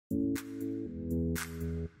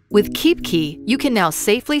With KeepKey, you can now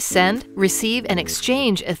safely send, receive, and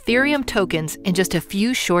exchange Ethereum tokens in just a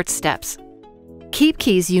few short steps.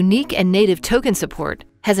 KeepKey's unique and native token support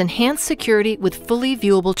has enhanced security with fully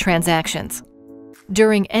viewable transactions.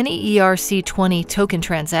 During any ERC-20 token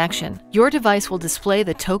transaction, your device will display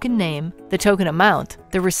the token name, the token amount,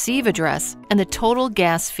 the receive address, and the total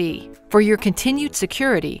gas fee. For your continued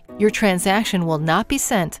security, your transaction will not be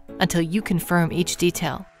sent until you confirm each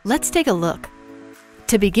detail. Let's take a look.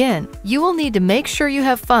 To begin, you will need to make sure you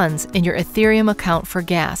have funds in your Ethereum account for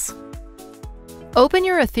gas. Open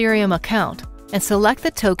your Ethereum account and select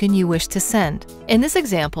the token you wish to send. In this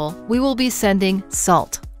example, we will be sending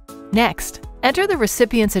SALT. Next, enter the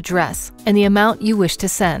recipient's address and the amount you wish to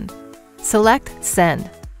send. Select Send.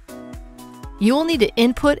 You will need to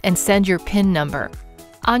input and send your PIN number.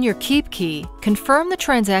 On your KeepKey, confirm the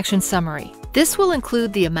transaction summary. This will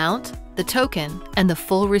include the amount, the token, and the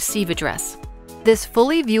full receive address. This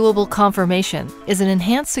fully viewable confirmation is an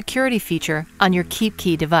enhanced security feature on your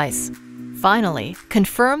KeepKey device. Finally,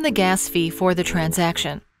 confirm the gas fee for the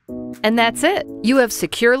transaction. And that's it! You have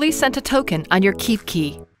securely sent a token on your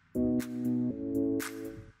KeepKey.